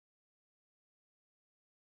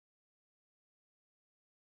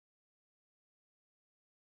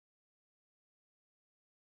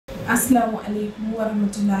asalaamaaleykum wa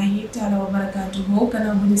rahmatullahi taala wa barakaatuhu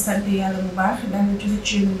gannaaw bu ñu sant yàlla bu baax dañu julli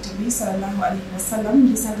ci yonent bi sallallahu alayhi wa sallam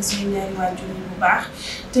di sant suñu ñaari waajur yi bu baax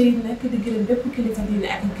tey nag di gërëm bépp kilifa diine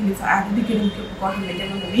ak kilifa aada di gërëm képp koo xam ne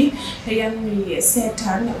jamono bi yan ñuy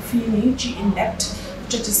seetaan fii nii ci in-depth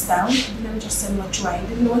Town dinañ jox seen wàccuwaay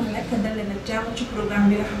di leen wax nag dalee nag jàmm ci programme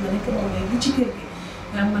bi nga xam ne nag moom mooy li ci kër gi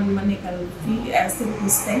man ma nekkal fii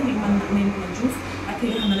service tey man Maimuna Joof ak ki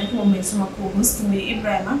nga xam ne nag moom mooy suma co-host muy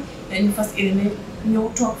Ebrima ñu fas yéene ñëw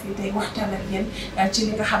toog fii tey waxtaan ak yéen ci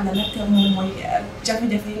li nga xam ne nag moom mooy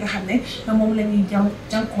jafe-jafe yi nga xam ne moom la ñuy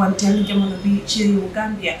jànkuwanteel jamono bi ci réewu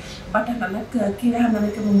Gambia ba tax na nag ki nga xam ne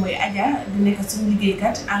nag moom mooy Adja di nekk suñu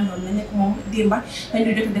liggéeykat àndoon nañ ak moom démba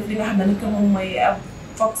dañu jot def li nga xam ne nag moom mooy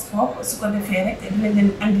Fox Pop su ko defee rek dinañ leen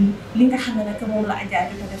andi li nga xam ne nag moom la Adja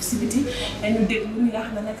jot a def si biti ñu déglu li nga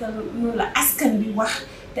xam ne nag loolu la askan bi wax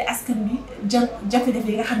te askan bi jafe-jafe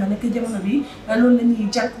yi nga xam ne nag jamono bi loolu la ñuy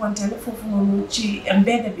jànkuwanteel foofu noonu ci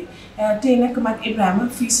mbedd bi tey nag maag Ebrima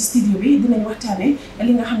fii si studio bi dinañ waxtaanee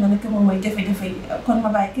li nga xam ne nag moom mooy jafe-jafe yi kon ma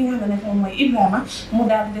bàyyi ki nga xam ne nag moom mooy Ebrima mu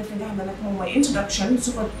daal di def li nga xam ne nag moom mooy introduction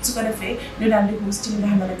su ko defee ñu daal di xuus ci li nga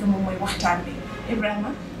xam ne nag moom mooy waxtaan bi Ebrima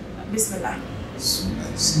bismillah.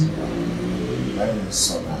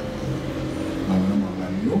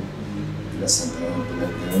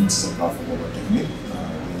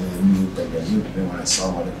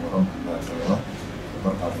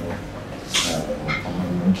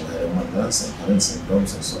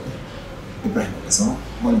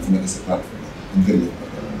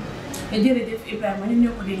 jërëjëf Ebrima ñun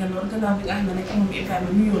ñoo ko déggandoo gannaaw bi nga xam ne nag moom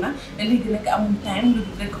Ebrima nuyu na léegi nag amul time lu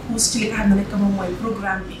dul rek xuus ci li nga xam ne nag moom mooy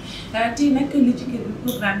programme bi tey nag li ci kër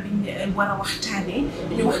programme bi war a waxtaanee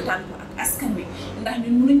ñu waxtaan ko ak askan wi ndax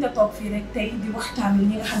ñun mënuñ ko toog fii rek tey di waxtaan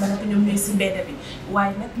ñi nga xam ne nag ñoom ñooy si mbedd bi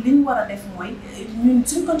waaye nag li ñu war a def mooy ñun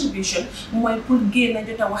suñ contribution mooy pour génn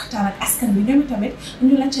jot a waxtaan ak askan bi ñoom tamit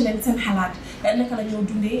ñu laajte leen seen xalaat naka la ñoo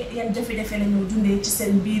dundee yan jafe-jafe la ñoo dundee ci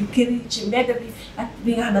seen biir kër yi ci mbedd bi ak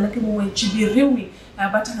li nga xam ne nag moom mooy ci biir réew mi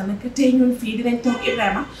ba tax na nag tey ñun fii dinañ toog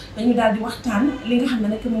Ebrima dañu daal di waxtaan li nga xam ne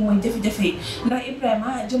nag moom mooy jafe-jafe yi ndax Ebrima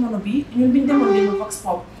jamono bi ñun biñ demoon démb Vox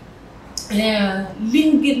Pop li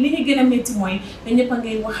ñu gën a métti mooy ñëpp a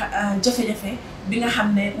ngay wax jafe-jafe bi nga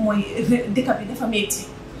xam ne mooy dëkk bi dafa métti.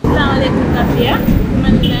 asalaamaaleykum Gambia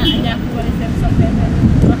man la Adja Koule seen soppee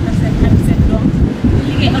wax na seen ak seen doom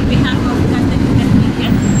liggéey ak bi encore bu kan dañu def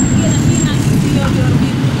liggéey yéen a fii naan si yor bi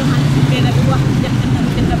ñu doxal si benn bi wax jafe-jafe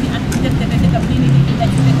dëkk bi ak jafe-jafe dëkk bi nii nii dañ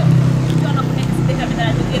si dëkk bi coono bu nekk si dëkk bi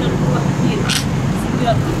daal ñu gën a wax ak yéen si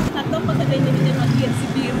biir ndax topp ko dañ leen di dem ak yéen si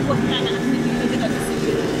biir waxtaan ak nit ñi ñu dëkk bi si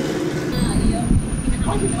biir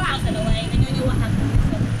waaye dañoo ñu wax ak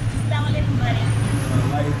asalaamaaleykum Maria.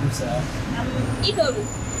 Waaleykum salaam. Itoolu.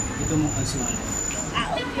 Ito mo ansuman.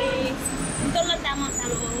 Okay. Ito lang tama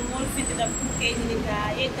mo fiti da ke ni ka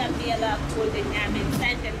e Gambia la ko de nyame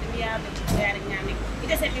sante de biya be yar nyame.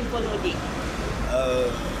 Ite se min kono di.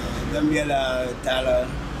 Gambia la tala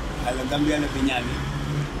ala Gambia la bi nyame.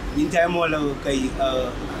 Ni tay mo la kay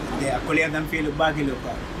de akole dam fi le bagi le ko.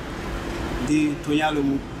 Di to nyalo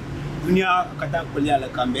mu dunia kata kuliah la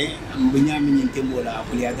kambe ambenya min tembo la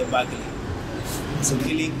kuliah de bagi. So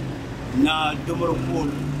kili na domoro pool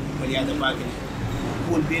kuliah de bagi.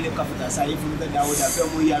 Pool bele kafuta sa ifu da dawo da fe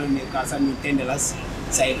mo yalo ne ka san $10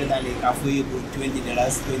 sa ifu da le ka fu yego $20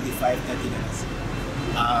 $25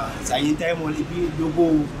 $30. Sa yin tay mo libi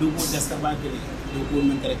dogo dasta bagi dogo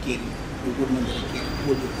men dara keri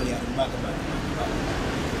pool kuliah de bagi.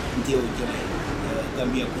 Ndio jere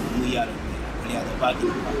Gambia ko mo yalo kuliah de bagi.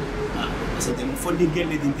 C'était mon fonding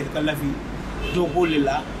gelle d'intercala fi dogo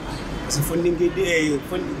la so fonding de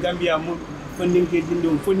Gambia mo fonding ke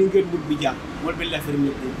dindo fonding ke bu bija mo be la ferme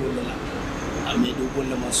dogo la amé dogo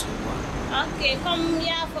la maso Okay, comme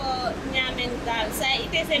ya for nyamen dal sa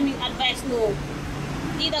ite se min advice no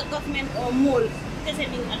either government or mall ite se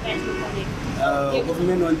min advice no ko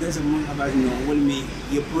government on des mo advice no wol mi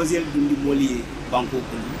ye projet dundi moli banko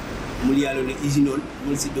ko moli yalo le isinol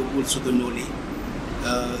mol si dogo soto nole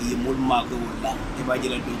ye mol mago wala e ba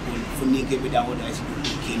jela do ko fonni ke be dawo da ci do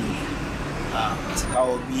keno parce que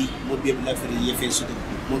aw bi mo be la feri ye fe sudo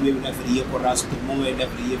mo be la feri ye ko rasto mo be la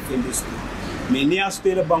feri ye fe ndesto mais ni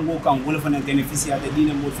aspect bango kan wala fana beneficiaire de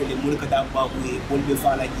dina mo fele mo ka da ba ko e bol be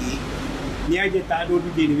fala ji ni aje ta do du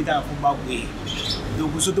de ni bita ko ba ko e do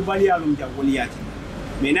ko soto bali alum ja wol yati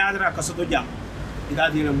mais na adra ka soto jam ida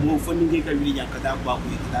dina mo fonni ke ka wi ja ka da ba ko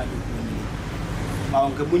e da do ko ni ba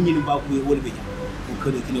on ka bunyi ni ba ko e wol be ja ko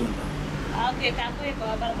de kilo wala okay ka ko e ko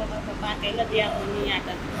bar ba ke la dia ko ni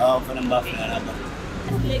yata fana ba fala ba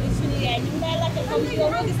léegi suñu yaay ñu ngi la ko comme yow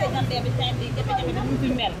mo gisee Gambia bi tay bi jafe-jafe bi mu fi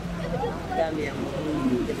mel Gambia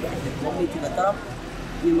moom def moom métti na trop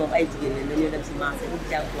ñun moom ay jigéen lañ dañoo dem si marché bi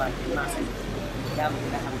jànkuwante marché bi Gambie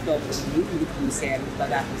nga xam toog nii nit ñu seer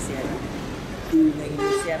bagage yu seer diw nag ñu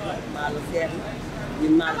seer na maalo seer na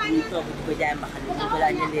ñun maalo bi ñuy toog di ko jaay mbaxal ñu ko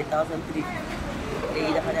daa jëndee 1003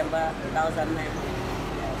 léegi dafa dem ba 1009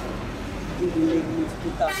 diw bi léegi ñu ci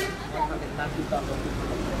 2000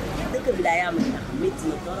 dëkk bi daa yaa ma tax métti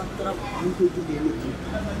na trop ñu ngi koy dundee nit ñi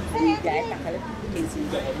dañuy jaay taxale tey suñu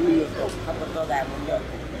joxe ñu ñëw toog xam nga toogaay moom ñor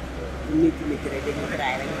ñu métti rek dañuy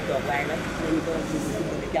traay rek ñu toog waaye nag nañu borom bi ñu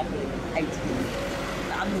dimbali jàppale ñu ay jigéen ñi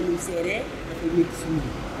te am na ñu seeree dafay métti suñu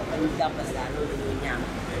dañu jàppale daal loolu dañoo ñaan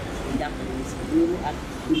ñu jàppale ñu si loolu ak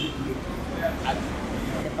dund bi métti ak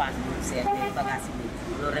dépense bi ñu seer mais bagage yi métti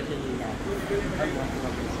loolu rek la ñuy ñaan kon moo ci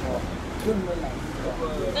wax ko wax loolu mooy laaj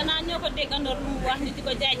gannaaw ñoo ko déggandoor lu mu wax ni di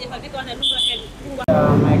ko jaajëfal di ko wax ne lu mu rafet lu mu wax.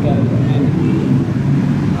 Michael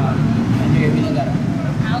waaw ma jógee bi dara.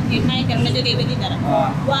 ah ok Michael nga jógee bi dara.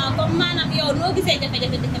 waaw comme maanaam yow noo gisee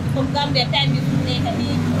jafe-jafe dëkk bi comme Gambia time bi fu mu nekk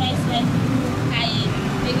nii price rek ay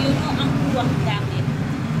léegi yow noo am pour wax Gambia.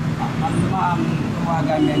 man lu ma am pour wax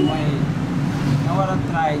Gambia mooy nga war a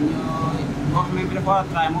try ñu government bi dafa war a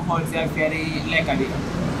try mu xool si affaire yi lekk bi.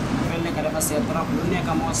 lekk dafa seet trop lu nekk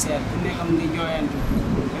moo seet lu nekk mu ngi jooyantu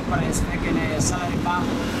ba pare su fekkee ne salaire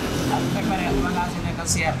baaxul ak ba pare bagage yi nekk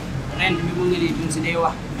seet rent bi mu ngi nii duñ si dee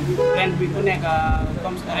wax rent bi ku nekk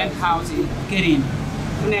comme rent house yi kër yi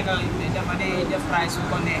ku nekk dafa dee def price su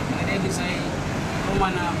ko neex nga dee gis ay mu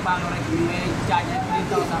mën a baalu rek ñu ngay jaaje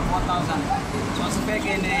 3000 4000 soo su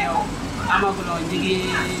fekkee ne yow amaguloo njigi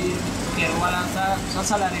kër wala sa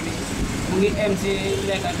salaire bi mu ngi em si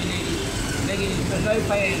lekk bi léegi looy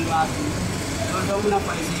fayee luwaas bi loolu doo mën a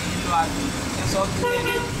fay si luwaas bi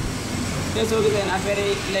te soo gisee ne affaire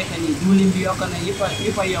yi lekk nii diwlin bi yokk na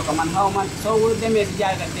yëpp a yokk man xaw ma soo demee si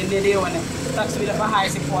jaaykat dañ dee wane taxe bi dafa xaay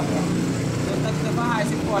si poot bi taxe dafa xaay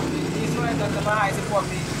si poot bi lii su taxe dafa xaay si poot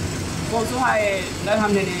bi foofu su xaayee nga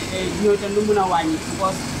xam ne ñëw te lu mën a wàññi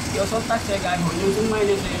parce que yow soo taxee gars yi ñun suñu may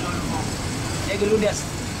leen loolu foofu léegi lu des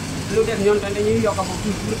ñoom tamit dañuy yokk foofu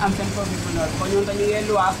pour am seen profit bu ndaw kon ñoom tamit ñu ngi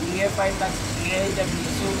luwaas ñu ngi fay tax ñu ngi def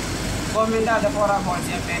lii su government daal dafa war a xool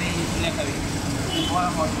si affaire yi lekk bi dafa war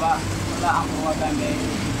a xool bu baax la am pour waa Gambie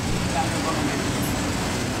government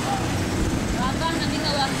waaw baax na li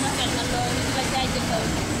nga wax rafet na loolu di la jaajëfal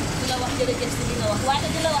di la wax jërëjëf si li nga wax waaye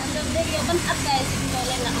di la wax léegi yow ban advice si nga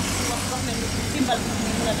leen a am pour wax government bi dimbal bi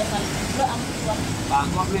ñu la defal loo am pour wax waaw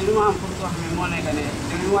government lu ma am pour government moo nekk ne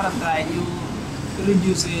dañu war a try ñu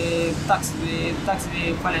reduce taxe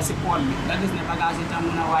bi fale si port bi nga gis ne bagage yi tam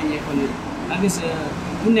mun a wàññeeku ni nga gis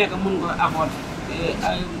bu nekk mun ko afford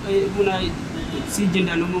mun a si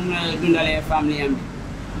jëndalu mu mun a dundalee famille am bi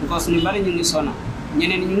because ñu bari ñu ngi sona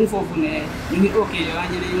ñeneen ñu ngi foofu ne ñu ngi ok waaye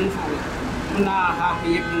ñeneen ñu ngi foofu mun naa xaar bi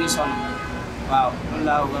yëpp ñu ngi sona waaw loolu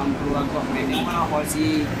laa ko am pour wax gox mais dañ mën a xool si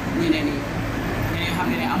ñeneen yi xam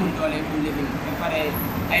ne amul doole pour living ba pare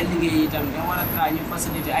ay liggéey itam dañ war a try ñu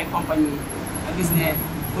facilité ay compagnie nga gis ne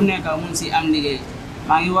ku nekk mun si am liggéey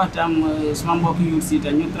maa ngi wax tam suma mbokk youth si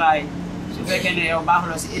tam ñu try su fekkee ne yow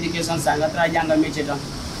baaxuloo si éducation sax nga try jàng métier tam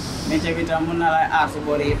métier bi tam mun na lay aar si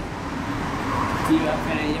boori yëpp fii ak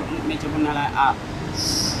feneen yëpp métier mun na lay aar.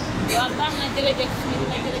 waaw baax na jërëjëf ñu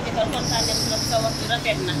ngi jërëjëfal kontaan nañ trop sa wax bi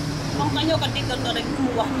rafet na comme que ñoo ko déggandoo rek mu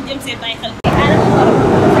wax ñu jëm see bàyyi xel bi aadama borom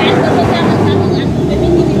waaye nga ko jàng nga ba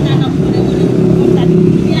nit ñi di nangam mu ne wala mu kontaan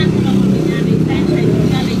ñu yaa ko la ko ñaame say say ñu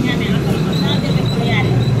ñaame ñaame ak ko sa def ko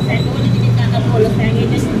yaari say ko wala di nangam wala say ngay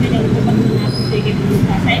def ci ñëw ko ba na ko déggé ko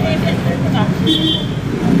say day def ko ta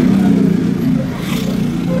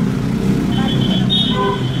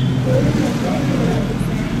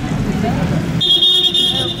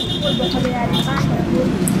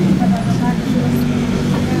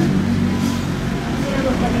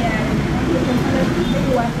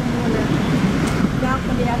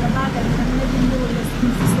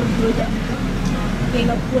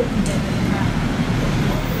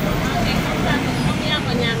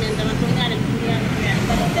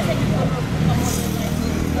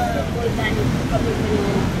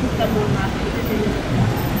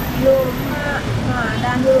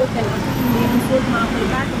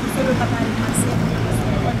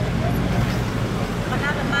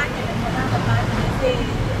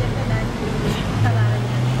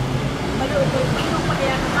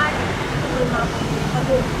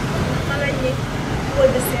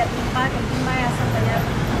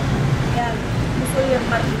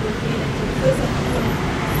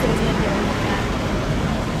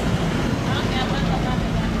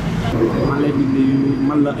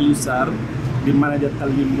man la Aliou Sarr di manager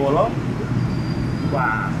Talbi Mbolo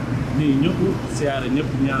waaw nuyu ñëpp siyaare ñëpp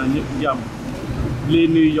ñaanal ñëpp jàmm lii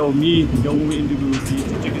nuyu yow mii yow mu indi lu fii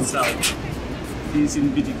ci Joof Saw fii seen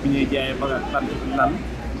bitik bi ñuy jaayee bagat tant lan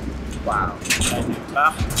waaw yaa ngi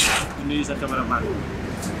baax di nuyu sa cameraman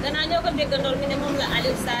gannaaw ñoo ko déggandoor mi ne moom la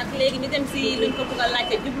Aliou Sarr léegi ñu dem si luñ ko bëgg a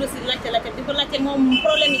laajte jublu si laajte di ko laajte moom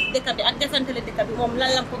problème yi dëkk bi ak desantale dëkk bi moom lan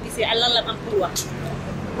la ko gisee ak lan la am pour wax.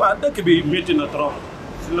 waaw dëkk bi métti na trop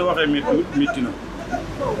suñ la waxee métti na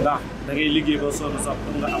ndax da ngay liggéey ba sonn sax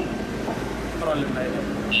pour nga am problème lay def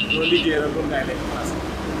loo liggéey rek pour ngay lekk place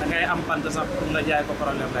da ngay am bant sax pour nga jaay ko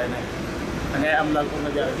problème lay nekk da ngay am lal pour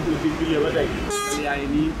nga jaay ko bi jullee ba tey yaa ngi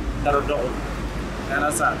nii dara doxul dana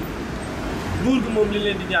saa nguur gi moom li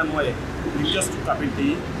leen di ñaan mooy ñu gëstu kapinte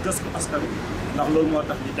yi gëstu askan ndax loolu moo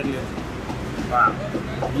tax ñu teg leen waaw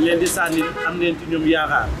ñu leen di sànni am leen ci ñoom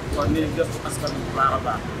yaakaar kon ne gëstu askan bu baax a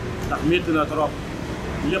baax ndax métti na trop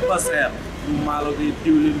lépp a seer maalo bi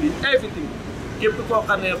diwlin bi everything képp koo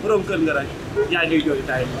xam ne borom kër nga rek yaa ngi jooy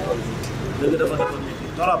taay dëgg dafa métti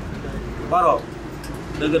trop baro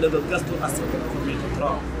dëgg gëstu askan dafa métti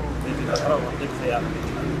trop métti na trop wax dëgg fa yàlla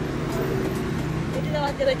di la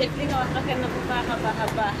wax jërëjëf li nga wax rafet na bu baax a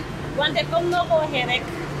baax wante comme noo ko waxee rek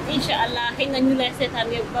incha allah xëy na ñu lay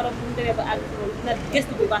seetaan yëpp borom bu mu demee ba àgg na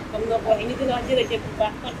gëstu bu baax comme noo ko waxee ñu di la wax jërëjëf bu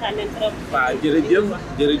baax kontaan nañ trop. waaw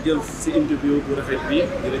jërëjëf si interview bu rafet bi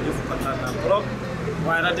jërëjëf kontaan naa trop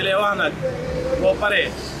waaye nag di lay wax nag boo paree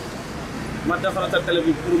ma defal sa télé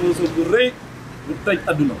bi promotion bu rëy bu tëj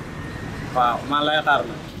adduna waaw maa lay xaar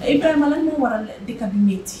na. Ibrahima lan moo waral dëkk bi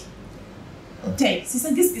métti tey si sa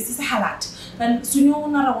gis-gis si sa xalaat su ñu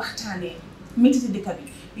nar a waxtaanee métti dëkk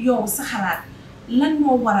bi yow sa xalaat lan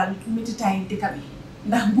moo waral méttitaayu dëkk bi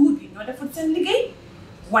ndax nguur gi ñoo defut seen liggéey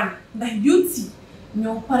ndax youth si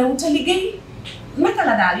ñoo parewut a liggéey naka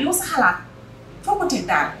la daal yow sa xalaat foo ko teg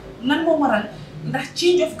daal lan moo waral ndax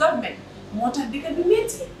change of government moo tax dëkk bi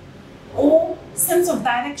métti au sense of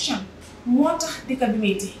direction moo tax dëkk bi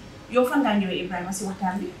métti yow fan ngaa ñëwee Ibrahima si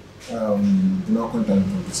waxtaan bi. dinaa kontaan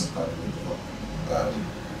ci sa part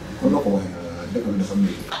kon noo ko waxee dëkk bi dafa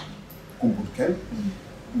métti kumput kenn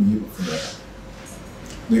ñëpp fu nekk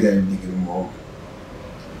ñu daay liggéey moom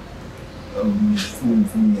fu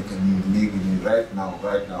mu nekk nii léegi nii right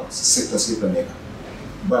now si secteur si la nekk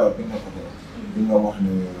baaw bi nga ko def bi nga wax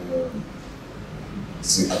ne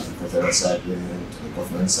si agricultural side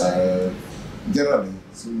government side general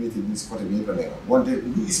si métier bi si côté bi yëpp la nekk wante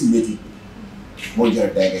lu isi métier moo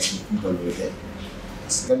jar daage si fu mu toll nii tey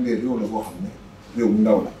parce que Gambie réew la boo xam ne réew bu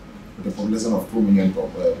ndaw la peut-être population of 2 million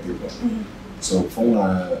people so foog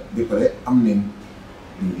naa ba pare am nañ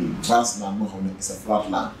base land moo xam ne c'est flat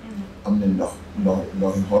land am nañ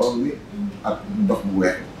ndoxi xorom bi ak ndox bu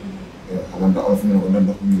weex xam nga ndox ne ko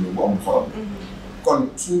ndox bu ñuul bu amul xorom kon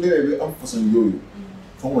suñu demee bi am façon yooyu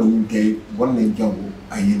foog nga ñu tey war nañ jàngu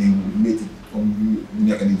ay yeneen métier comme ñu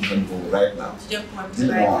nekk ni jëfandikoo right now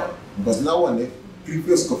waaw parce que naa wax ne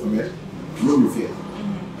previous government loolu fee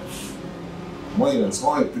mooy lan soo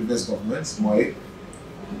waxee previous government mooy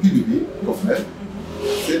PDP government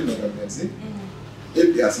failed na government si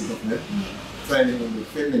APRC government fay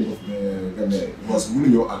nañ government because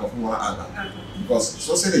mënuñoo àgg fu mu war a àgg because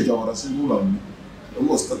soo seetee Jawara si nguuram bi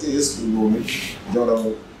almost 30 years loolu Jawara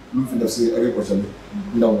lu mu fi def si agriculture bi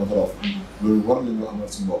ndaw na trop loolu war nañoo amal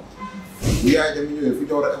si bopp bu yaay dem ñëwee fi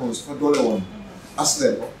Jawara amoon su fa doole woon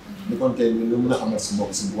asleer ko ni kon tey ñu mën a amal si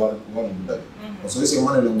bopp si war bu dabi parce que soo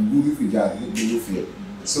mënee la nguur yi fi jaar yëpp dañuy fiyee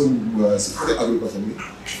si côté agriculture bi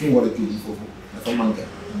fi mu war a kii foofu dafa manqué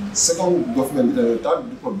second government bi tamit taal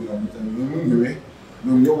di code bi am tamit ñoom ñu ñëwee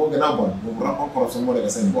ñoom ñoo moo gën a bon boobu rapport corruption moo nekk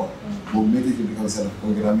seen bon boobu métier bi xam seen ko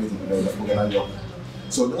gën a métier bi day def ko gën a yokk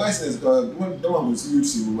so da ngay gis ne du ma demagul si yuut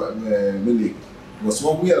si ba léegi parce que su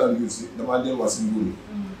ma buggee laal yuut si damaa delluwaat si nguur yi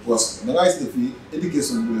parce que da ngay gis ne fii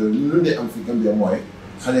éducation bi lu ne am fi Gambia mooy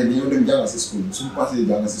xale dañoo dem jàngal si school bi suñu passé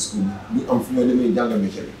jàngal si school bi ñu am fu ñoo demee jàngal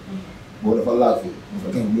métier bi boobu dafa laal fii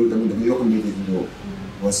dafa tax loolu tamit dafa yokk métier bi doo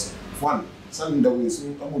parce que fan sànni ndaw yi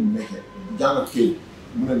suñu amul métier jàngal kii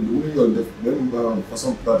mënuñoo def benn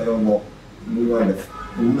façon pratique moo lu ñu war a def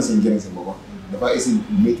pour mën a seen jëriñ seen boppam dafa essayer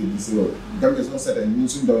métier bi si loolu Gambie soo seetee ñun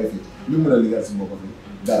suñu dawee fii lu mën a liggéeyal si boppam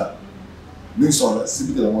fii dara luñ soxla si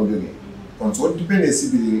biti la moo jógee kon soo dépendee si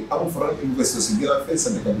biti amul faral investir si gën a fay sa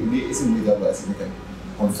dëkk bi lii essayer métier bi si dëkk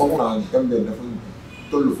bi kon foog naa Gambie dafa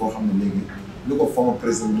toll foo xam ne léegi lu ko former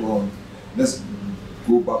président bi waxoon let's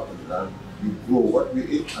go back to the land we grow what we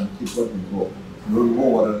eat and eat what we grow loolu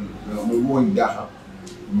moo waral loolu moo jaaxal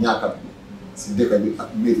ñaakat bi si dëkk bi ak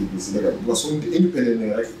métier bi si dëkk bi parce que suñu indépendant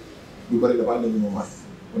ne rek lu bëri dafa am ñu mat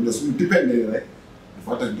wala suñu dépendant rek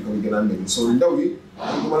dafa tax dëkk bi gën a métti soo ndaw yi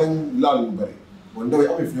du ma leen laal lu bëri bon ndaw yi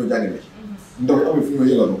amuñ fi ñoo jàngale ndaw yi amuñ fi ñoo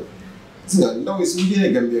yëngaloo gis nga ndaw yi suñu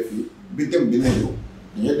génnee Gambie fii bi dem bi nekk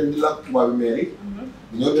dañoo dem di làkk tubaab bi mairie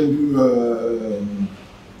dañoo dem di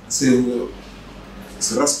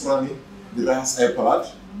si restaurant yi di raxas ay palaat.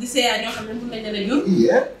 di seeyaa ñoo xam ne mën nañ leen a jur.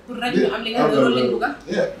 pour rek ñu am li nga xam ne loolu lañ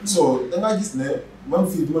bëgg so da ngaa gis ne man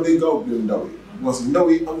fii duma lay gaaw a ndaw yi parce que ndaw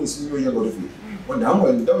yi amul suñu ñoo yëngatu fii wante xam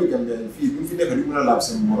nga ndaw yi Gambia fii duñ fi nekk di mën a laab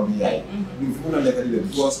seen morom yaay duñ fi mën a nekk di def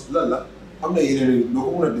parce que lan la am na yeneen loo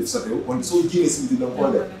ko mën a def sa réew wante soo jéemee si biti da nga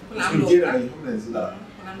koo def suñu jéemee nañ xam nañ si dara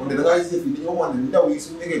wante da ngaa gis ne fii dañoo wax ne ndaw yi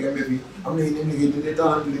suñu nekkee Gambia fii am na yeneen liggéey dañuy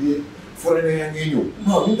talent liggéey foreigner yaa ngay ñëw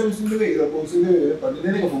non ñun tamit suñu liggéey la boobu suñu liggéey parce que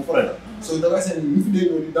dinañ nekk foofu foreigner so da ngay seen ñu fi dee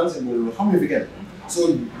ñëw di daal seen loolu xam ne fi kenn so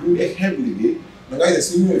ñu ngi xeeb liggéey da ngay def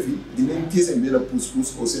suñu ñëwee fii dinañ téye seen benn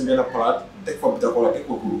pousse-pousse au seen benn palaat teg fa bita ko la teg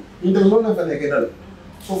ko kuru ñun tamit loolu lañ fa nekkee dal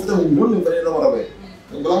foofu tamit loolu lañ fa nee na war a bay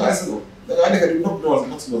donc balaa ngaa seetlu da ngaa nekk di nopp noor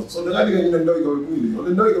nox noor so da ngaa dégg ñu ne ndaw yi gaw yi mu ngi liggéey wala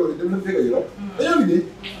ndaw yi gaw yi dem na fekk yi rek dañoo liggéey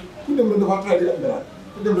ku dem la dafa traité am dara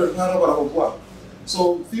ku dem la dafa rabala ko quoi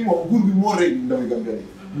so fii moom nguur bi moo rëy ndaw yi Gambia yi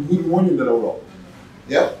nguur bi moo ñu nelaw loo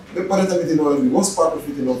yaa ba pare tamit noonu bi most part of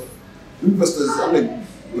it investors am nañ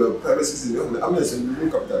private sector yoo xam ne am nañ seen lu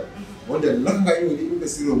capital wante naka nga ñëw di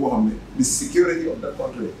investir boo xam ne the security of that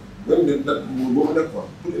country même ne dat boobu nekk quoi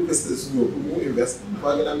pour investir su ñëw pour mu invest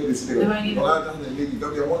dafaa gën a amee si dëgg balaa tax ne léegi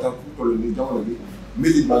Gambia moo tax fu mu toll nii jamono bi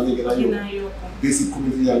métit baa ngi gën a yokk basic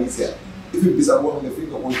community yaa ngi seet ifin bisa boo xam ne fii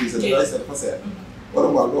nga konti sa dangay seet fa seet war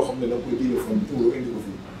a loo xam ne da nga koy génne fond bitim réew indi ko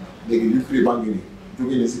fii léegi li prix baa ngi nii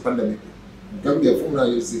jógee ne si pandémique Gambia foog naa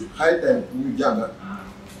yow si high time pour ñu jàng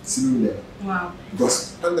si lu ñu nekk. waaw parce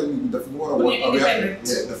que pandémie bi daf ñu war a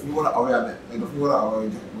daf ñu war a awareness daf ñu war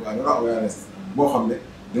a awareness boo xam ne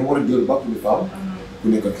dañu war a jël back to the farm ku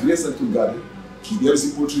nekk créer seen tour garden kii dellu si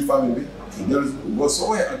poultry farming bi kii dellu si boo soo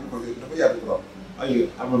woowee agriculture dafa yàgg trop ay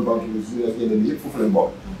amoon banque bi su ak yeneen yëpp foofu lañ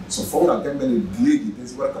bokk so foog naa Gambia ne léegi dañ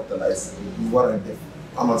si war a capitalize ñu war a def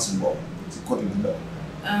amal suñu bopp si côté bi ndaw.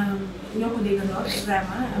 ñoo ko déggandoo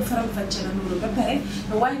Ibrahima faram-fàccee na loolu ba pare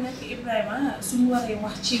waaye nag Ibrahima suñu waree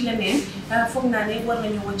wax ci leneen foog naa ne war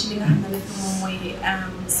nañoo wax ci li nga xam ne nag moom mooy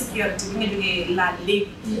sécurité bi nga jógee laal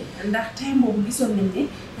léegi ndax time boobu gisoon nañ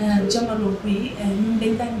ne jamono bi ñun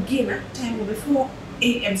dañ daan génn time boobu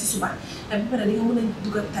 4 AM si suba ba pare di nga mën a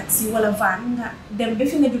dugal taxi wala van nga dem ba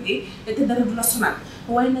fi nga jógee te dara du la sonal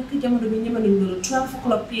waaye nag jamono bi ñeme nañ loolu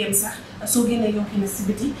 12 PM sax soo génnee yokki na si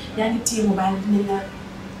biti yaa ngi téye mobile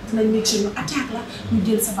dinañ make sure ñu attaque la ñu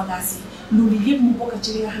jël sa bagage yi loolu yëpp mu bokk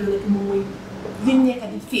ci li nga xam ne moom mooy liñ nekk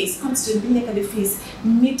di face constant biñ nekk di face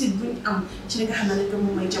métit buñ am ci li nga xam ne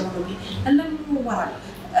moom mooy jamono bi lan moo waral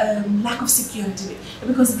lack of security bi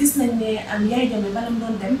because gis nañ ne Yaay Jammeh bala mu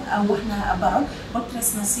doon dem wax na Barrow ba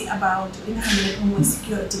tres na si about li nga xam ne moom mooy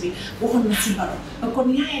security bi waxoon na si Barrow kon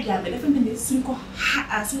Yaay Jammeh dafa mel ni suñ ko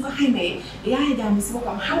xaymee Yaay Jammeh si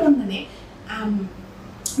boppam xamoon na ne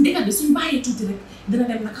dëkk bi suñ bàyyee tuuti rek dina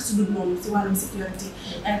dem naka su dul moom si wàllum sécurité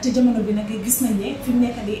te jamono bi nag gis nañ ne fi mu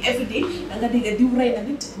nekk nii everyday nga dégg diw rey na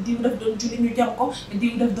nit diw daf doon julli ñu jam ko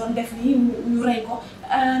diw daf doon def nii ñu rey ko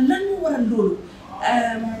lan moo waral loolu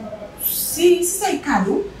si say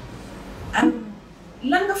kàddu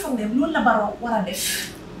lan nga foog ne loolu la Barrow war a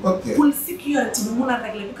def pour sécurité bi mun a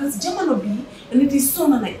régler because jamono bii nit yi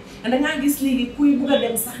sonn nañ dangaa gis léegi kuy bugg a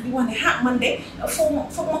dem sax di wax ne man de foog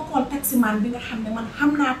ma call taximan bi nga xam ne man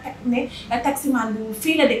xam naa ne taximan bi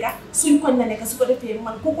fii la dëkka suñ koñ la nekk su ko defee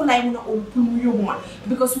man kooku laay mun a óolu pour mu yóbbu ma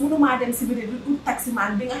because mënumaa dem si biir du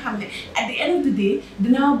taximan bi nga xam ne at the end of the day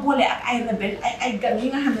dina boole ak ay rebelle ay gan yi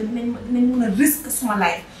nga xam ne dinañ mun a risque suma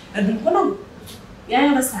life duñ ko nangu yaa ngi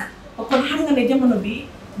understand kon xam nga ne jamono bi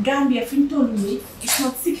Gambia fi ñu toll nii it's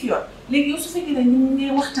not secure léegi yow su fekkee ne ñu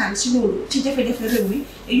ngi waxtaan ci loolu ci jafe-jafe réew mi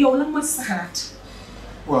yow lan mooy sa xalaat.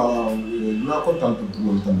 waaw dinaa kontaan pour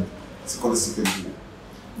loolu tamit si côté sécurité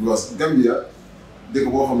bi parce que Gambia dëkk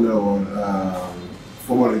boo xam ne la woon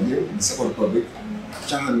former régime di second public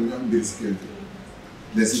caaxaan ñu am biir sécurité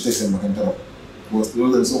dañ si teg seen bakkan trop parce que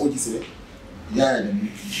loolu lañ soo ko gisee Yaaya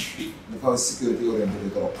Jammeh dafa sécurité orienté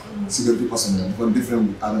trop sécurité personnelle dafa différent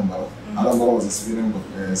bu Adama Barrow. Adama Barrow was a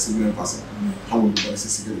civilian person xamul lu bari si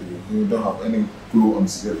sécurité bi ñu doon xam any clue am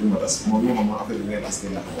sécurité matters moom ñoo xam ne affaire bi ngay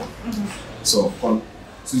askan la xamoon so kon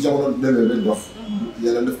su jamono demee ba dox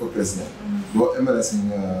yàlla def ko président doo émale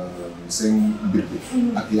seen mbir bi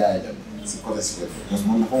ak Yaaya Jammeh si côté sécurité parce que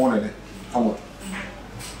moom dafa wane ne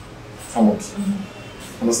xamut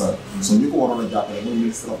understand so ñu ko waroon a jàppale mooy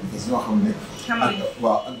ministre of defense ñoo xam ne ak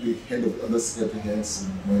waaw ak di head of other security heads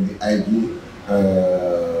mooy di IG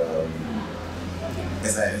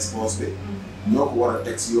SIS boss bi ñoo ko war a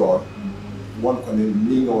teg si yoon wan ko ne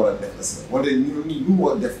nii nga war a def as wante ñu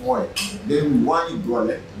war a def mooy day wàññi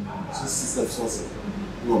doole su système social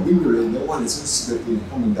non bu ñu ñëwee nga wax ne suñu sécurité yi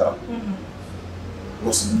xamuñ dara.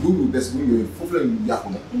 parce que nguur bu bees bu ñu ñëwee foofu lañ yàqu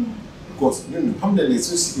na. parce que ñun xam nañ ne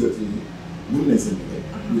suñu sécurité yi mën nañ seen liggéey.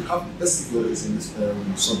 ñu xam best sécurité seen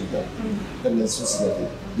syndicat. dem nañ suñu sécurité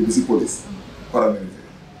depuis si police. paramilitaire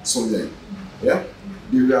soldat yi. yeah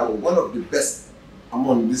we are one of the best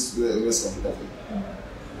among this rest of Africa.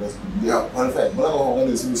 parce que yaa qualifié bala nga wax nga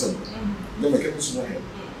ne suñu sën. ñoom kenn suñu waxee.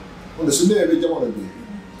 kon su demee ba jamono bi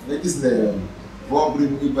nga gis ne robbery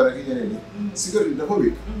mu ngi bëri ak yeneen yi. sécurité dafa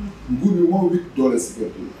wékk. nguur bi moo wékk doole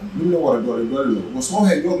sécurité bi. ni mu la war a doole la ko su ma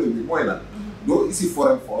waxee doole bi mooy lan. doo isi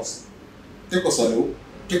foreign force teg ko sa réew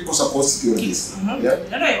teg ko sa poste sécurité.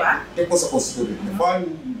 teg ko sa poste sécurité. dafa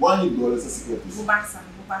wàññi doole sa sécurité. bu baax sax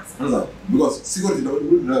bu baax sax. xam nga because sécurité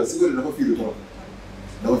dafa fiir trop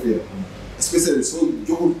dafa fiir spécialité soo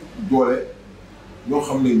joxul doole ñoo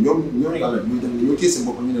xam ne ñoom la amee ñoo téye seen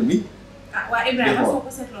bopp ñu ne nii. waa Ibrahima soo ko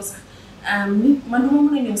seetloo sax nit man du ma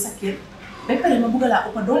mën a ñëw sa kër ba pare ma bëgg laa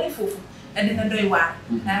ëpp doole foofu dina doy waar.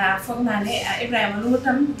 foog naa ne Ibrahima loolu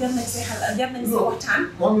tam jar nañ see xel jar nañ see waxtaan.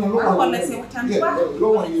 xool nañ see waxtaan bu baax.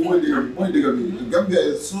 loo wax nii mooy dëgg bi Gambia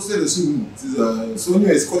soo seetlee suñu soo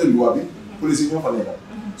ñëwee si côté loi bi police yi ñoo fa nekkal.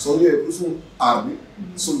 soo ñëwee pour suñu aar bi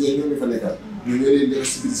soldats yi ñoo ñu fa nekkal. ñoo leen nekk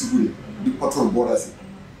si biir si guddi di patrol booda si.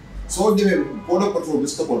 soo demee border patrol bi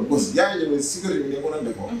stoppoon parce que yaa ngi demee sécurité bi ne ko nan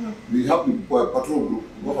de ko. we have the patrol group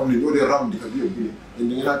boo xam ne ñoo dee ram di ko yëpp bi te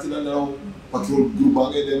da nga naan ci la nelaw patrol groupe baa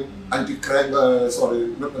ngay dem anti crime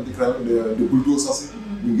not anti crime de bulldozer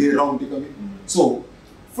ñu ngi ram di ko bi so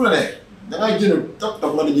fu la ne da ngay jënd tap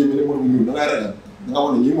mën a ñëw ne moom ñun da ngay ragal da nga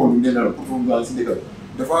wax ne ñii moom du nelaw patrol baa si dëkk bi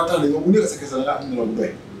dafa tax ne yow bu nekk sa kese da nga am nelaw bu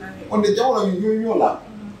doy kon de jamono yi ñoo laa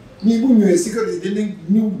ñii bu ñëwee sécurité dañ leen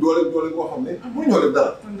ñëw doole boo xam ne bu ñoo def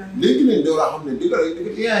dara léegi leen doo xam ne dëgg la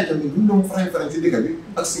dëgg yaay tamit bu ñu doon farañ si dëkk bi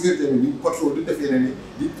ak sécurité bi ñu patrol di def yeneen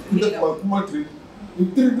yi di def ku ma tri ñu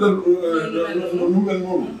tri la lu mel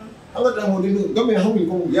noonu xam nga moo dañ Gambie xamuñ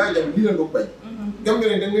ko yaay jam lii la doon bañ Gambie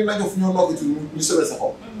ne dañ leen najo fu ñoo nokk ci ñu sebe sa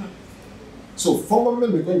kaw so foog nga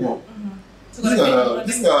mel ni ko ñoom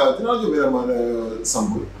gis nga dinaa jóg vraiment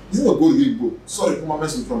sample gis nga góor gi góor sori pour ma mel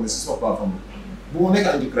suñu problème si sa plateforme bu mu nekk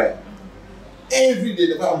anti crime every day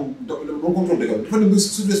dafa am doon contrôle de dafa dem ba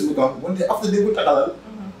su dee suñu kaw wante after day bu tagalal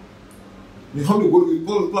ñu xam ne góor gi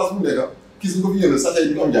place bu mu nekk kii suñ ko fi yëngal sax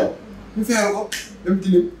tey ñu am jàmm ñu fexe ko même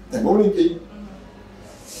tilim te boobu lañ koy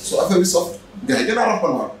su affaire bi soft gars yi gën a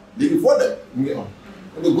rappal léegi foo dem mu ngi am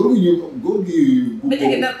parce que góor gi bu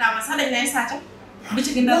bëccëg ndar kaama sax dañ lay sàcca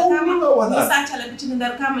bëccëg ndar kaama ñu sàcca la bëccëg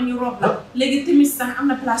ndar kaama ñu rob la léegi timis sax am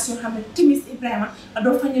na place yoo xam ne timis Ibrahima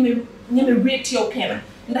doo fa ñeme wéet yow kenn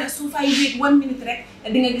ndax su fay wéet 1 minute rek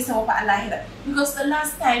di nga gis sa bopp àllaaxira because the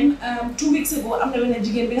last time 2 weeks ago am na benn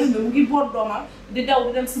jigéen bi nga xam ne mu ngi boot doomam di daw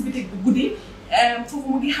di dem si bitig bi guddi foofu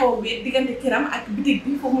mu ngi xaw a wéet diggante kiram ak bitig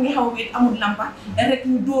bi foofu mu ngi xaw a wéet amul lampa rek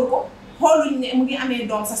ñu dóor ko xooluñ ne mu ngi amee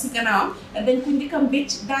doom sax si gannaawam dañ ko njëkkam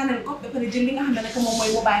bëcc daaneel ko ba pare jël li nga xam ne nag moom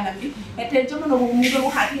mooy mobile am bi te jamono boobu mu doon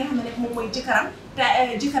waxaat li nga xam ne nag moom mooy jëkkëram te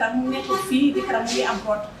jëkkëram mu nekk fii jëkkëram mu ngi am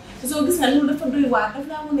root soo gis nga loolu dafa doy waar daf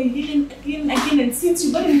laa wane yeneen ak yeneen signes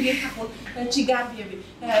yu bëri mu ngi taxul ci Gambia bi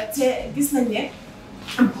te gis nañ ne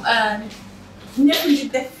ñëpp ñu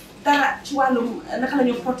def dara ci wàllum naka la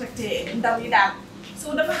ñu protecté ndaw yi daal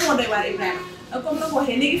soo dafa xaw a doy waar Ibrahima comme na ko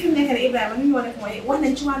waxee léegi fi mu nekk ne Ibrahima lu ñu war a def mooy wax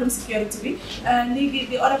nañ ci wàllum sécurité bi léegi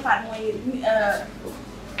di other part mooy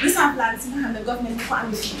resemblance yi nga xam ne government ñu ko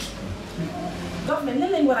am fii government lan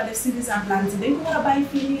lañ war a def si resemblance dañ ko war a bàyyi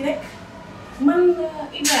fii nii rek man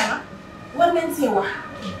Ibrahima war nañ see wax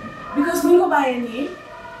because bu ñu ko bàyyee nii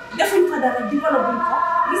defuñ fa dara développé ko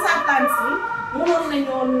resemblance yi mënoon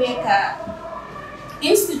nañoo nekk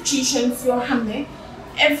institutions yoo xam ne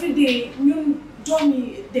everyday ñun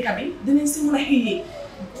doomi dëkk bi dinañ si mën a xëyee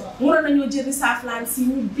mënoon nañoo jël resemblance yi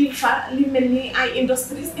ñu bil fa li mel ni ay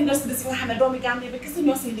industries yi nga xam ne doomi Gambie bi kese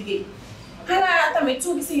ñoo siy liggéey xanaa tamit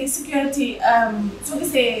soo gisee security soo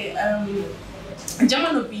gisee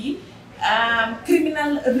jamono bii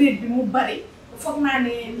criminal rate bi mu bari foog naa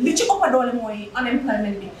ne li ci ëpp doole mooy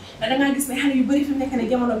unemployment bi da ngaa gis ne xale yu bari fi mu nekk ne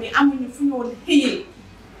jamono bi amuñu fu ñoo xëyee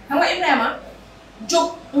xam nga Ibrahima jóg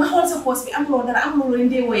nga xool sa poste bi amuloo dara amuloo looy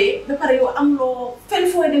ndeewooyee ba pare yow amuloo fenn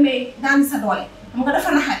fooy demee daani sa doole xam nga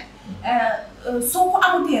dafa naxat soo ko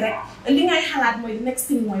amutee rek li ngay xalaat mooy next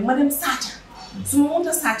thing mooy ma dem sàcca su ma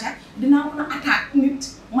mënta sàcca dinaa mën a attaque nit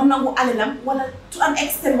ma nangu alalam wala to an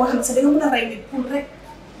extent boo xam ne sax da nga mën a rey nit pour rek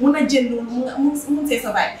mun a jël loolu mun see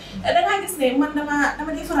sa baay da ngaa gis ne man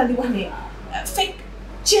dama di faral di wax ne fekk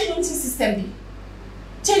change ci système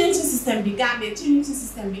bi Gambie change ci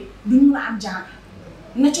système bi duñ mun a am jàng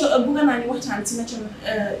bëgg naa ñu waxtaan ci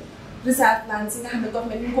reserve land si nga xam ne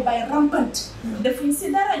government ñu ngi ko bàyyi rampant defuñ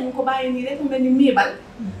si dara ñu ngi ko bàyyi nii rek mu mel ni miibal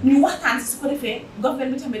ñu waxtaan si su ko defee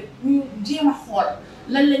government bi tamit ñu jéem a xool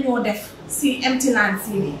lan la ñoo def si empty land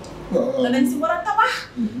si nii lañ si war a tabax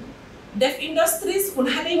def industries pour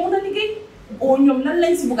xale yi mën a liggéey oo ñoom lan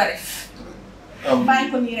lañ si bugg a def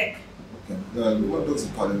bàyyi ko nii rek lu ma doog si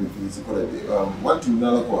pare bi fii si côté bi wante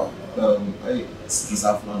naa la ko wax ay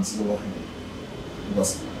reserve land si la wax nii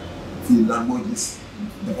parce que fii lan boo gis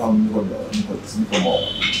dafa am ñu ko moom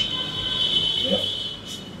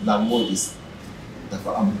lan moo gis dafa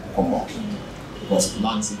am ko moom parce que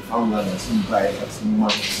lan si fam la ne suñu bàyyi ak suñu maam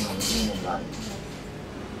ak suñu moom laa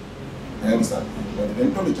ne understand donc dañ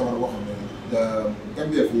toll jamono boo xam ne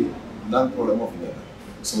Gambia fii lan problème moo fi nekk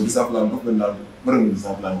so reserve land dox benn daal bëri na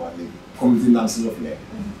reserve land waa léegi comme fi naan si ñoo fi nekk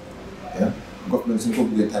government suñ ko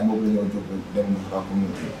bëggee time boobu la ñoo jóg dem na xaraa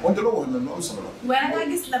communauté wante loo wax na lu am solo la waaye da ngaa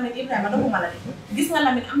gis Lamine Ibrahima doguma la de gis nga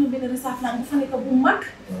Lamine am na benn reserve land bu fa nekk bu mag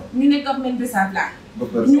ñu ne government reserve land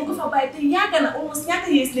ñu ngi ko fa bàyyi te yàgg na almost ñaata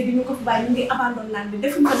yees léegi ñu ngi ko fa bàyyi ñu ngi abandon land bi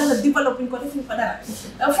defuñ ko dara développé ko defuñ ko dara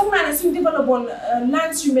foog naa ne suñ développoon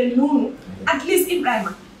land yu mel noonu at least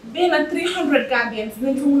Ibrahima benn 300 Gambians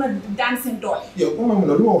nañ fa mun a daan seen doole yow comme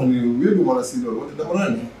ma lu ma wax ni wéedu ma la si loolu wante dama la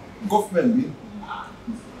ne government bi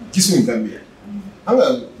gisuñ Gambia xam nga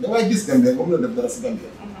dangay gis Gambia comme la def dara si Gambia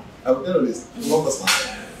alors dara les moom la sax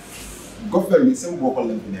government bi seen boppal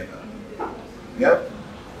lañ fi nekk yaa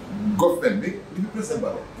government bi di président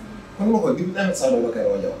Barrow kon ma ko di nawet saa doon la koy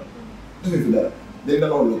waajal defee fi dara day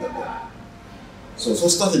nelaw loo Gambia soo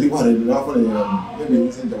starté di wax ne dinaa fa ne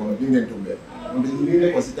ñoom seen jamono bi ngeen tombee donc ñu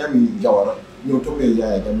nekkoon si jàmm yi Jawara ñëw tombee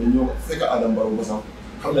Yaya Jammeh ñëw fekk Adama Barrow ba sax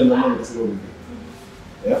xam ne la mën ko si loolu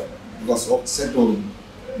bi yaa parce que seetoo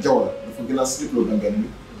Jawara dafa gën a slip loo Gambia bi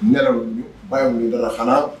nelaw ñu bàyyiwoon ñu dara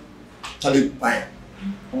xanaa tali bàyyi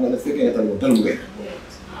xam nga ne fekkee nga tali talu ngay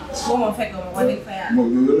boo ma fekk ma wax dëgg fa yàlla moom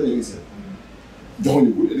yooyu la ñu gisee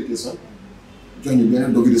joxuñu good education jox ñu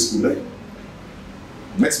beneen dogi de school rek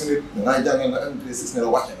next minute dangaa jàngal nga am 6 ne la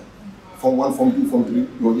wàcce na form 1 form 2 form 3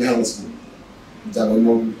 yow jeexal nga school jàngal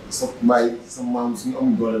moom sa mbaay sa maam suñu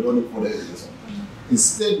amul doole doon for education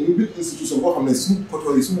instead ñu biir institution boo xam ne suñu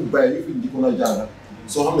poto yi suñu bàyyi ñu fi di ko na jàngal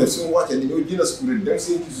soo xam ne suñu wàccee ni ñoo jënd school dem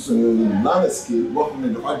si institution yooyu laana skill boo xam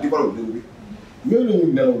ne dafa développé réew bi yooyu la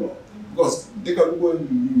ñu nelaw loo because dëkk bu ko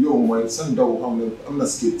yow mooy seen ndaw xam ne am na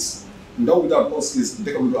skills ndaw bi daal moo skills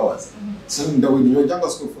dëkk bi du avance seen ndaw yi ñoo jàngal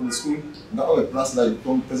school from school nga amee place laaj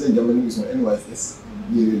comme président Jammeh ñu ngi son NYS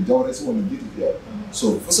ñu Jawara si woon na jiitu fi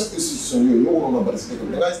so façon institution yooyu ñoo waroon a bari si dëkk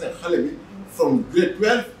bi da ngaa gis ne xale bi from grade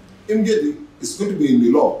 12 immediately is going to be in the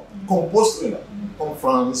law comme post la comme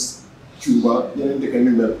France Cuba yeneen dëkk yi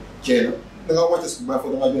ñu mel China da ngaa wàcce school by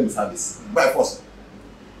force da ngaa jënd service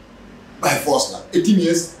by force la 18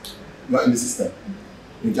 years you are in the system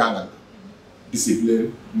ñu jàngal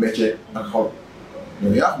discipline métier ak xaw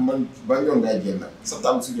yow yaa man ba yoon ngay jéem nag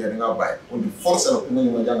septembre su da ngaa bàyyi on dit force la pour nga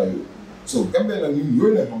ñu ma jàngal yooyu so Gambie nag ñun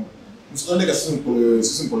yooyu la xam su nekk si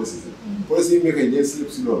suñu police yi ñu koy jël si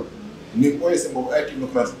lépp si loolu ñu ooyee seen bopp ay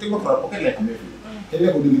technocrate boo koy nekk mais fii te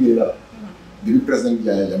nekkul di liggéey dara depuis président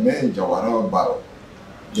Yaya Jammeh Jawara Barrow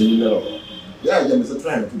dañu nelaw Yaya Jammeh sa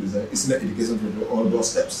trying to design is not education to all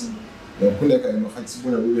those steps donc ku nekk ay no xaj si bu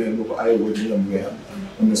ne bu weexee boo ko ayee woo ci ñoom bu weexam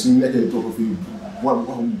xam ne suñu nekkee toog fii bon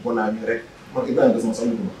boo xam bonaa mi rek man Ibrahima Gassama sax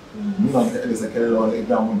ko mun naa ko indi sa keneen la wala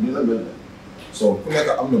Ibrahima moom nii la mel so ku nekk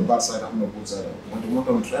am na bad side am na good side wante moo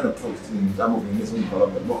tax try na toog si jàmm bi ne suñu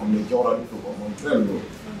développement boo xam ne Jawara ni ko ko moom try na loolu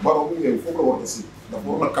Barrow bu ñëwee foofu la war a si dafa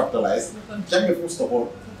war na capitalize Jammeh fu mu stoppoon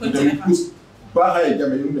dem pousse baaxaay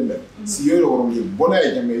Jammeh yu mu ne mel si yooyu la waroon ngir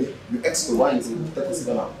bonaay Jammeh yi ñu expo wàññi si teg ko si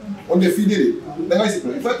gannaaw on est fii déedéet da ngay si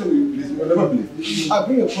il faut que you never believe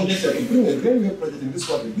bring a project bring a very big project in this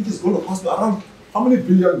country which is going to cost around how many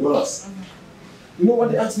 $billion you know what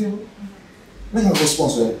they ask me make a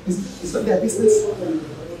sponsor is that their business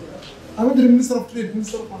I went to the Minister of Trade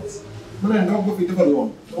Minister of Finance ma ne dama ko fi defar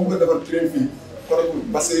yoon dama ko defar train fii kon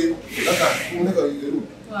basé Dakar mu nekk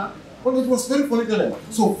route kon it was very political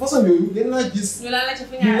so façon yooyu dañ laa gis. ñu la laajte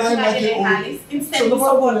fu ñu laajte xaalis instead bi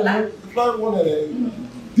sa bopp la. dafa wane ne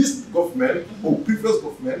this government or previous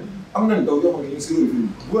government am na ndaw yoo xam ne ñu ngi si réew mi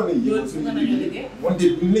bu la nee yéen suñu liggéey wante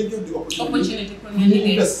buñ leen jox di opportunité pour ñu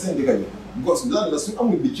liggéey seen dëkk yi because lan la suñu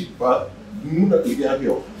amul li ci ba mun a liggéey ak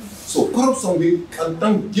yow so corruption bi en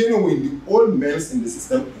tant que genuine the old men in the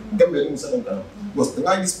system Gambia ñu sa dem kanam because da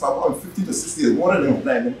ngaa gis papa am 50 to 60 years moo war a dem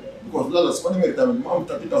retirement because lala su ma demee retirement ma am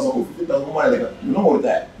 30,000 or 50,000 ma may lekk you know moo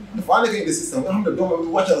retire dafa nekk in the system nga xam ne doomam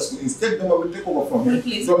bi wàccal school instead doomam bi take over from him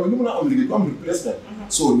doomam bi lu mën a am liggéey du am replacement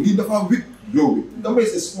so lii dafa weak réew bi Gambia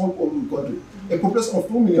is a small country a population of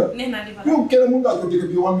 2 million. You can be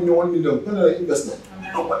 1 million, 1 million investment.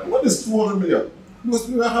 What is 200 million? Because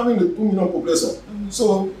we are having a 2 million population.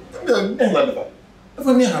 So, within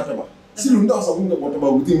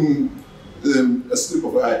a slip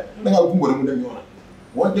of an eye.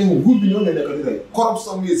 One thing good beyond the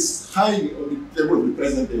corruption is high on the table of the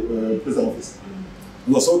president office.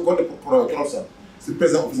 You also got the corruption. The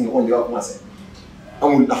president office in the one you have mass. I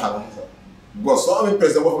will not because so I'm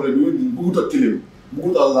president of the Buguta kill him.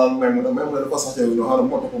 Buguta Maimuna, the first you know how to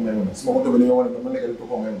motor for Maimuna. Small to the one of the negative to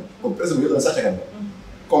Maimuna. But president is such a guy.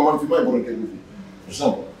 Come on, my born with you. For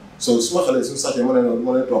example. So small is such a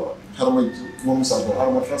money proper. How much moments are how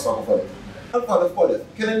much transfer for it? How far afford it?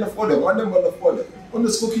 Can I afford it? One them will afford it. On the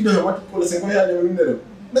smoking, what you call a single year, you know.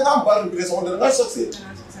 Then I'm part of this on the last success.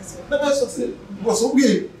 The last success. Because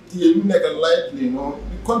okay, you make a lightly, you know,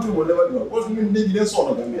 the country will never do it. What's the meaning of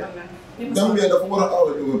sort of Gambia? Gambia, the 4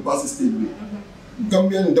 hours they will pass the state.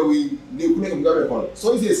 Gambian, the way they couldn't Gambia.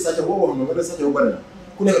 So if it's such a war, no matter such a banner,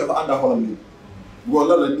 couldn't have under Holland. Go a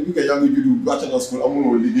lot of the young you do bachelor school, I'm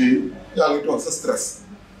going to be young to stress.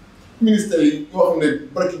 Minister, you have the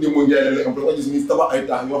breaking the mondial and providing Mr.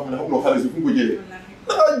 Aita, you have no Harris of Mujer.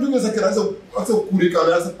 I do as a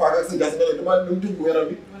Kurika, as a park, as a gas, the man don't think where I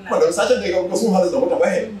be. But such a day of Gassama has the water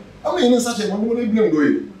way. I mean, in such a one would be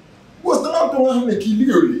doing. Was the lot to make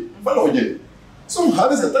illegally? Follow it. Some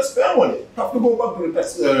Harris a taxpayer money. Have to go back to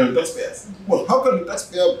the taxpayers. Well, how can the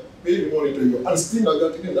taxpayer pay the money to you and still not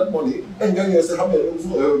getting that money and then you say, have a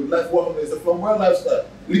life work from my lifestyle?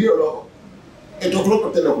 Legal law. 8 o'clock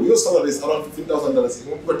of 10 o'clock, your salary is around $15,000.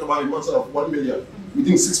 You got about a month of 1 million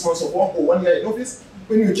within 6 months of work or 1 year in office.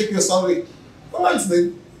 When you check your salary, well, it's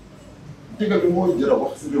the take a bit more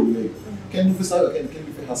job. Can you salary? Can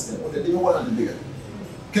you hustle? Or they don't want to dig it.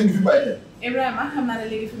 Can you buy it? Ebrima, xam naa ne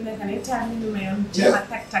léegi fi mu nekk nii time ñu mayoon jéem a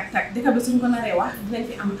tak dëkk bi suñ ko naree wax dinañ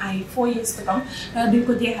fi am ay 4 years to come duñ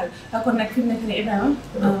ko jeexal kon nag fi mu nekk nii Ebrima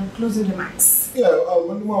closing remarks.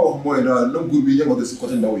 Man li ma wax mooy daal nam nguur bi yëngatu si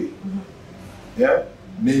côté ndaw yi.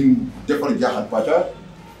 Nañ defar jaaxal pàcca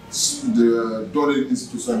dooleel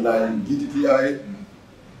institution la GTTI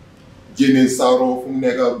jéene saaro fu mu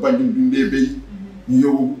nekk Banjul dundee béy ñu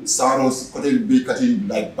yóbbu saaro si côté béykat yi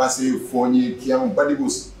like passé Fooñi Kiang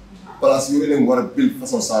Badibus place yooyu leen war a build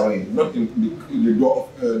façon saaro yi not in the door of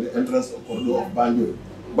the entrance of corridor of Banjul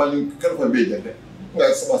kenn fa béy gerte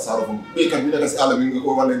nga sama saaro fa béykat bi nekk si àll bi nga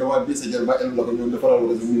ko wane dama béy sa jël ba indi la ko ñëw defaral la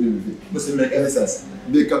ko si milieu bi fii si nekk essence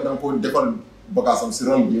béykat da nga ko defar bagaasam si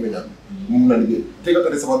ron bi ñu ñaan mu mun a liggéey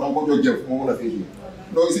tegalkat sabar da nga ko jox jëf mu mun a fay fii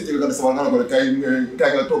doo gis tegalkat sabar nga ne ko ne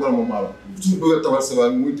kaay nga toogal ma maalo su bëgg tabar sabar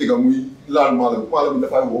muy tegal muy laal maalo bi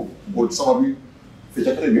dafay woo boo sabar bi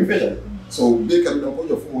feccakate bi mu feccale so béykat bi da nga ko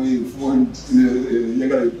jox fu muy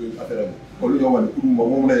yëngale affaire bi kon lu ñoo wax ne pour moo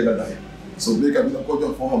mun a yëngal daxe so béykat bi da nga ko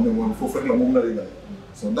jox foo xam ne moom foofu rek la moo mun a yëngale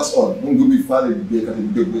so that's all mu ngi bi faale béykat yi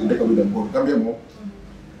dégg dëkk bi dem boobu Gambia moom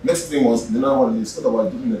next 3 months, the number one is not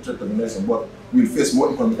about giving a threat to the nation, but we'll face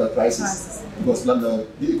more economic crisis because the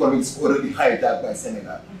economy is already hijacked by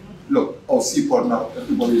Senegal. Look, our seaport now,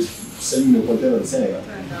 everybody is sending a container to Senegal.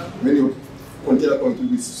 When your container going to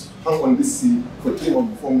be hung on this sea for 3 months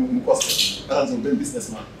before it costs around some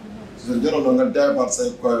businessman. So they don't longer die about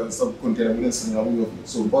some container within Senegal.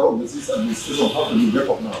 So part of this administration have to be back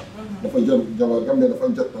up now. The Gambia,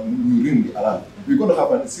 the job, we ring the alarm. We're going to have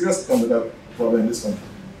a serious economic problem in this country.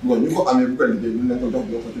 Because you go America, you don't have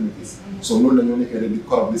the opportunities. So no one only can the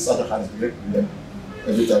corrupt this other hands direct them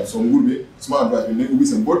every time. So we'll be smart advice. We need to be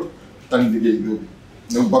some boat. Thank the game.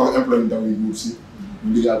 No borrow employment that we will see.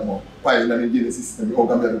 We get more. Why in the system? We all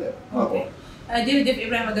come there. Okay. jërëjëf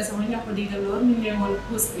Ebrima Gassama ñoo ko digaloon ñu ñëwoon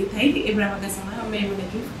post bi tey Ebrima Gassama Maimuna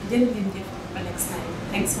Joof jërëjëf ba next time.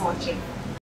 Thanks for watching.